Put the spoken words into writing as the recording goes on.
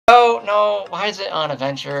no, why is it on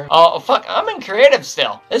adventure? Oh, fuck, I'm in creative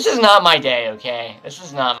still. This is not my day, okay? This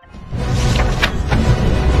is not.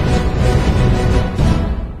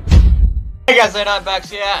 Hey guys, I'm back,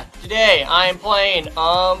 so yeah, today I am playing,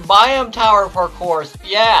 Biome Tower Parkour,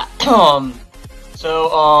 yeah,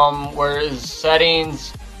 where's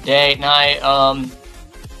settings, day, night,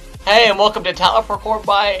 hey, and welcome to Tower Parkour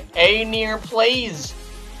by AnearPlayz.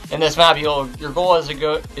 In this map, your goal is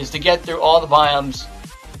to get through all the biomes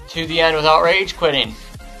to the end without rage quitting.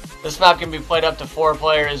 This map can be played up to 4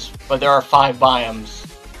 players, but there are 5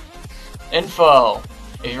 biomes. Info.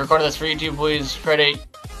 If you're recording this for YouTube, please credit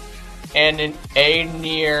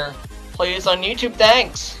AnearPlayz on YouTube.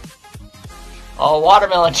 Thanks. Oh,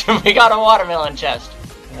 watermelon. We got a watermelon chest.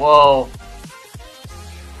 Whoa.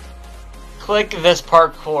 Click this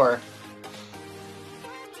parkour.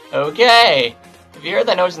 Okay. If you hear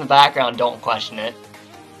that noise in the background, don't question it.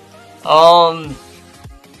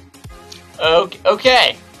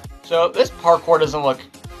 Okay. So this parkour doesn't look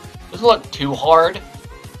too hard.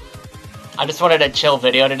 I just wanted a chill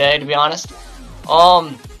video today, to be honest.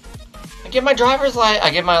 I get my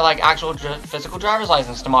actual physical driver's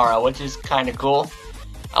license tomorrow, which is kind of cool.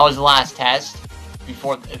 I was the last test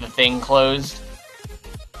before the thing closed,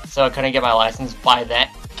 so I couldn't get my license by then.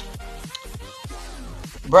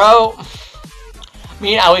 Bro, I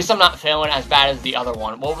mean, at least I'm not failing as bad as the other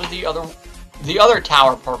one. What was the other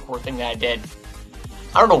tower parkour thing that I did?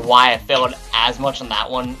 I don't know why I failed as much on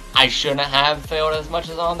that one. I shouldn't have failed as much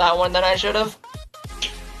as on that one than I should have.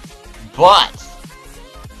 But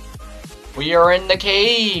we are in the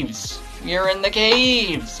caves. We are in the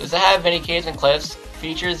caves. Does it have any caves and cliffs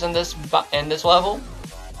features in this level?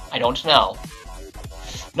 I don't know.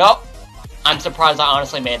 Nope. I'm surprised I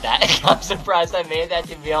honestly made that. I'm surprised I made that,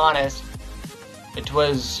 to be honest. It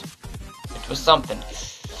was something.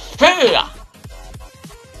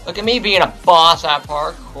 Look at me being a boss at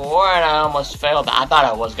parkour, and I almost failed that. I thought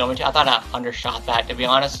I was going to. I thought I undershot that, to be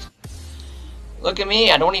honest. Look at me.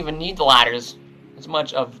 I don't even need the ladders. As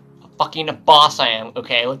much of a fucking boss I am.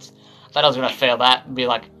 Okay, I thought I was gonna fail that and be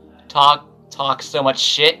like, talk so much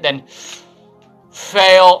shit, then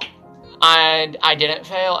fail. And I didn't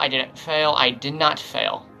fail. I didn't fail. I did not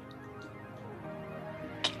fail.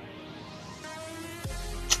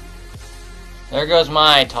 There goes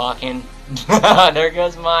my talking. There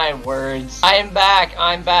goes my words. I am back.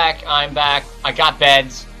 I'm back. I'm back. I got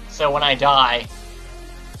beds, so when I die,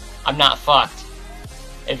 I'm not fucked.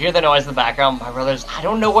 If you hear the noise in the background, my brothers, I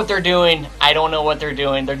don't know what they're doing. I don't know what they're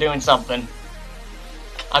doing. They're doing something.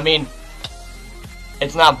 I mean,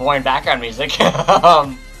 it's not boring background music.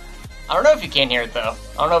 I don't know if you can hear it, though.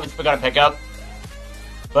 I don't know if it's gonna pick up.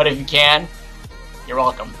 But if you can, you're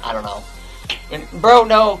welcome. I don't know. Bro,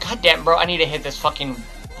 no. Goddamn, bro. I need to hit this fucking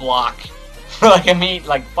block.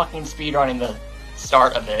 Like, fucking speedrunning the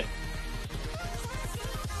start of it.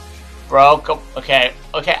 Bro, come. Okay.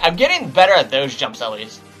 I'm getting better at those jumps, at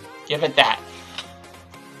least. Give it that.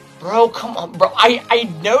 Bro, come on, bro. I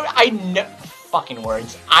know. Fucking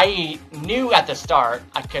words. I knew at the start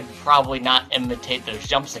I could probably not imitate those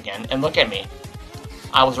jumps again. And look at me.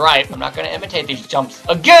 I was right. I'm not gonna imitate these jumps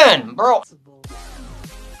again, bro.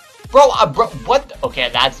 Bro, what? Okay,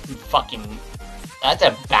 that's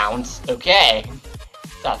a bounce. Okay.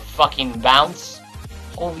 That's a fucking bounce.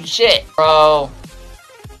 Holy shit, bro.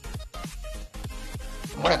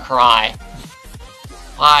 I'm gonna cry.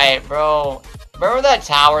 Hi, bro. Remember that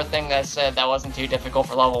tower thing that said that wasn't too difficult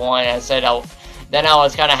for level 1? And I said, then I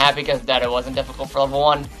was kind of happy because that it wasn't difficult for level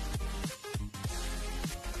 1.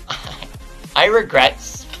 I regret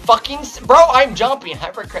bro, I'm jumping. I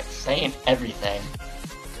regret saying everything.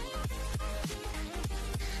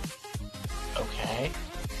 Okay.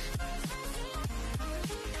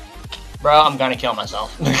 Bro, I'm gonna kill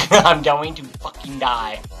myself. I'm going to fucking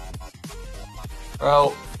die.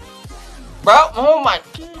 Bro, oh my.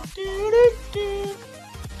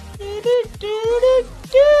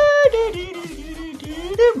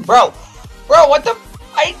 Bro, what the?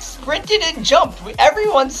 I sprinted and jumped.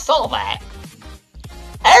 Everyone saw that.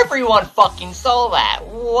 Everyone fucking saw that.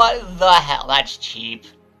 What the hell? That's cheap.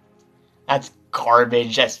 That's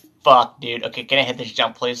garbage as fuck, dude. Okay, can I hit this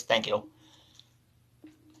jump, please? Thank you.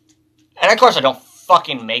 And of course I don't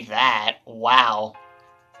fucking make that. Wow.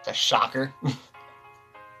 It's a shocker.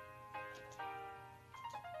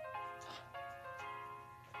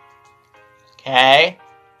 Okay.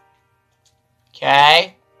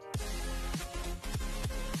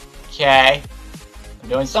 I'm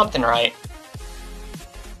doing something right.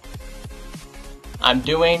 I'm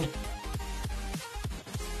doing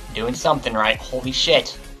something right. Holy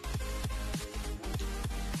shit.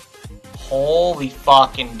 Holy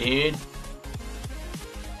fucking dude.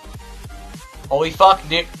 Holy fuck,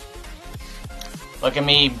 dude. Look at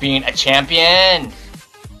me being a champion.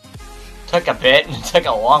 Took a bit. It took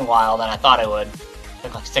a long while than I thought it would.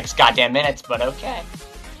 Took like 6 goddamn minutes, but okay.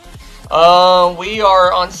 We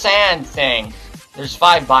are on sand thing. There's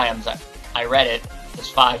 5 biomes. I read it. There's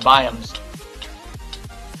 5 biomes.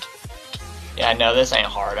 Yeah, no, this ain't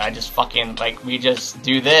hard. I just fucking, like, we just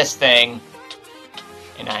do this thing,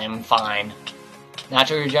 and I am fine.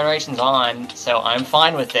 Natural regeneration's on, so I'm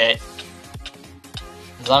fine with it.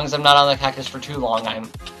 As long as I'm not on the cactus for too long,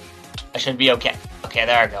 I should be okay. Okay,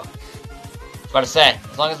 there I go. I was about to say,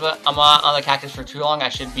 as long as I'm not on the cactus for too long, I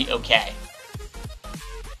should be okay.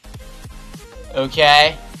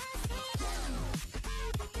 Okay.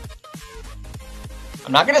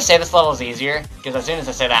 I'm not gonna say this level is easier, because as soon as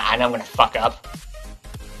I say that, I know I'm gonna fuck up.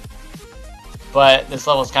 But this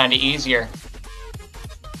level is kinda easier.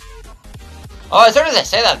 Oh, as soon as I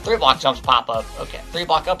say that, 3 block jumps pop up. Okay, 3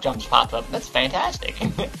 block up jumps pop up. That's fantastic.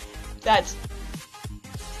 That's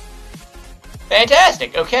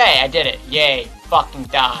fantastic. Okay, I did it. Yay. Fucking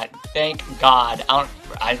God. Thank God.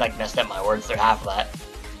 I like messed up my words through half of that.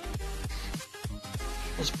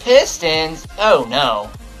 There's pistons. Oh no.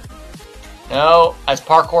 No, as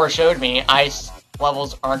Parkour showed me, ice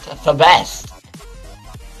levels aren't the best.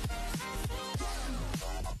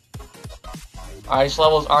 Ice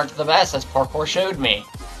levels aren't the best, as Parkour showed me.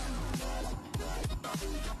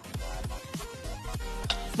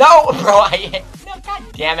 No, bro, no, god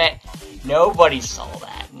damn it. Nobody saw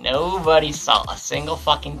that. Nobody saw a single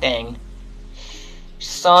fucking thing.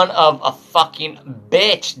 Son of a fucking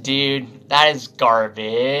bitch, dude. That is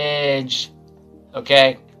garbage.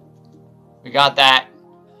 Okay. We got that.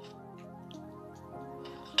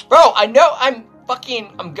 Bro, I know I'm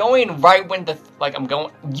going right when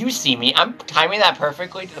you see me. I'm timing that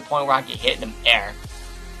perfectly to the point where I can hit in the air.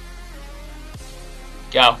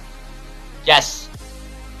 Go. Yes.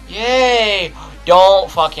 Yay. Don't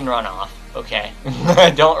fucking run off. Okay.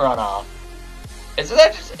 Don't run off. Was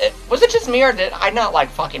it just me, or did I not, like,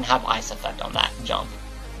 fucking have ice effect on that jump?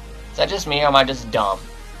 Is that just me, or am I just dumb?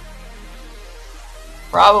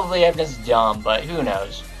 Probably I'm just dumb, but who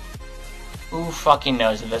knows? Who fucking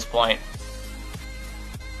knows at this point?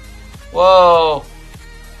 Whoa!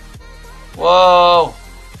 Whoa!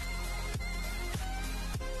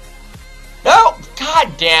 No!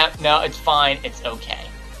 God damn! No, it's fine. It's okay.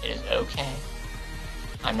 It is okay.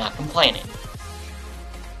 I'm not complaining.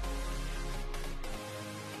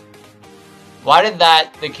 Why did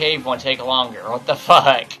the cave one take longer? What the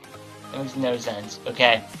fuck? That makes no sense.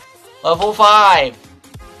 Okay. Level 5!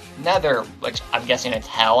 Nether, which I'm guessing it's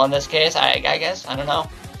hell in this case, I guess. I don't know.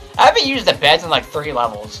 I haven't used the beds in like 3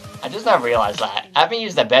 levels. I just not realized that. I haven't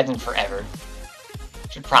used the beds in forever.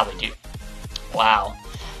 Should probably do. Wow.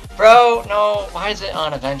 Bro, no. Why is it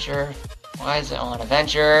on adventure? Why is it on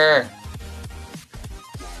adventure?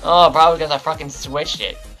 Oh, probably because I fucking switched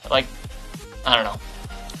it. Like, I don't know.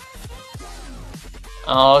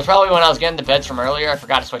 Oh, it's probably when I was getting the beds from earlier. I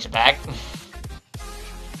forgot to switch it back.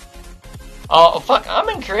 Oh, fuck. I'm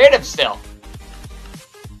in creative still.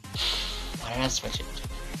 Why did I switch it?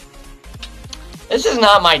 This is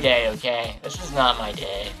not my day, okay? This is not my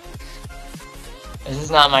day. This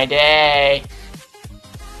is not my day.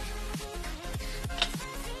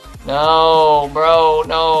 No, bro.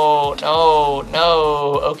 No, no,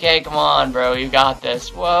 no. Okay, come on, bro. You got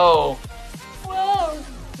this. Whoa. Whoa.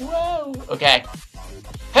 Whoa. Okay.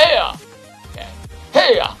 Hey-ya! Okay.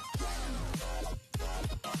 Hey-ya!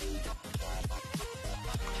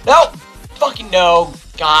 No! Fucking no!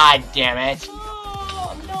 God damn it! Oh,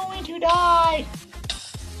 I'm going to die!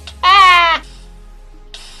 Ah!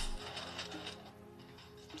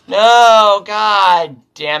 No! God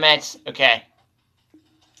damn it! Okay.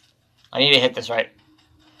 I need to hit this right.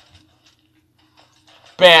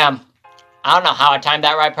 Bam! I don't know how I timed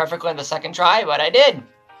that right perfectly in the second try, but I did.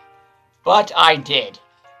 But I did.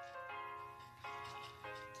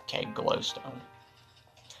 Okay, glowstone.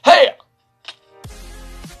 Hey!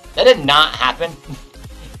 That did not happen.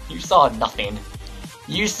 You saw nothing.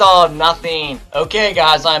 You saw nothing. Okay,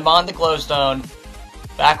 guys, I'm on the glowstone.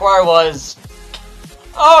 Back where I was.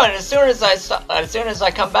 Oh, and as soon as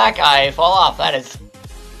I come back, I fall off. That is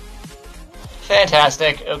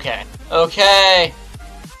fantastic. Okay. Okay.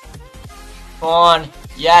 Come on.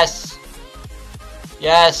 Yes.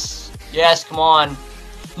 Yes. Yes, come on.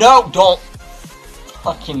 No, don't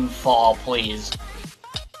fucking fall, please.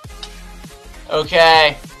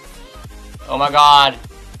 Okay. Oh my god.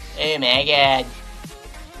 Oh my god.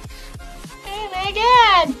 Oh my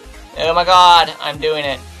god. Oh my god. I'm doing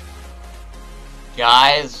it.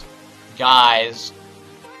 Guys. Guys,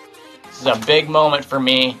 this is a big moment for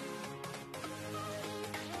me.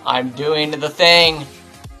 I'm doing the thing.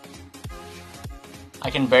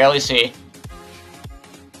 I can barely see.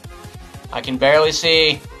 I can barely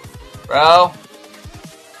see. Bro.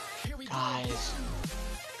 Guys.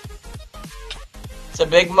 It's a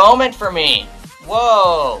big moment for me.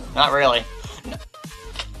 Whoa. Not really. No.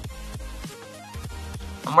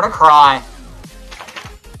 I'm gonna cry.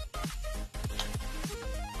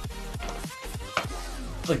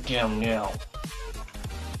 Look at him now.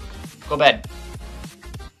 Go to bed.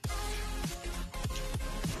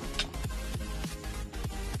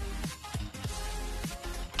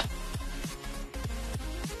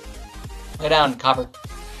 Lay down, Copper.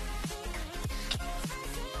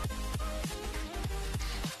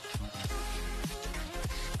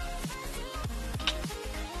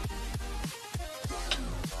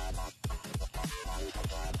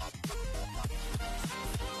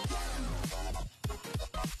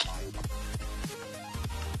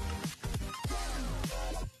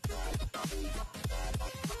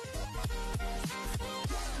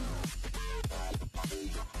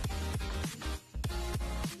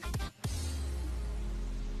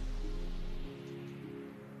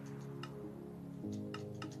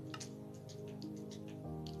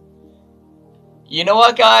 You know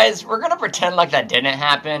what, guys? We're gonna pretend like that didn't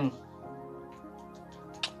happen.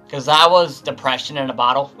 Because that was depression in a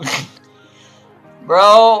bottle.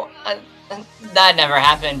 Bro, that never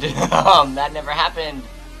happened. That never happened.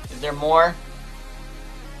 Is there more?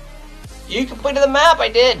 You completed the map, I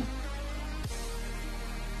did.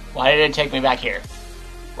 Why did it take me back here?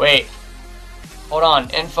 Wait. Hold on,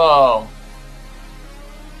 info.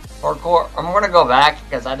 Parkour. I'm gonna go back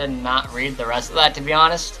because I did not read the rest of that, to be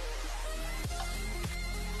honest.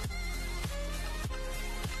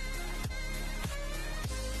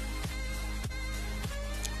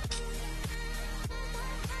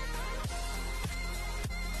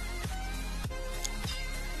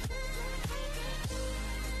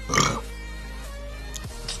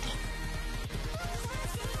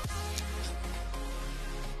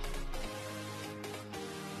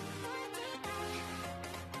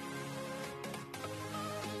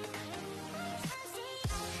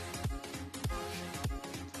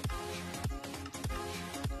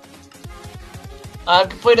 I've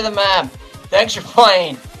completed the map. Thanks for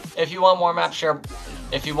playing. If you want more maps,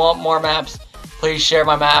 please share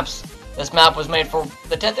my maps. This map was made for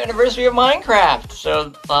the 10th anniversary of Minecraft.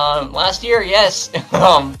 So, last year, yes.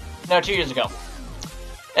 No, 2 years ago.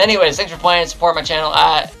 Anyways, thanks for playing. Support my channel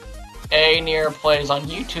at AnearPlayz on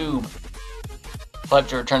YouTube. Flip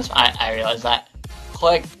to return. I realize that.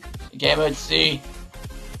 Click Game Mode C.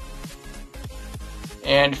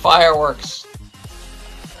 And fireworks.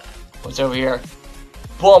 What's over here?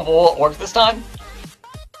 Boom, will it work this time?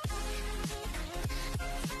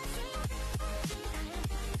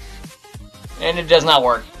 And it does not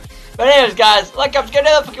work. But anyways, guys, like,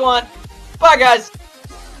 subscribe, if you want. Bye, guys.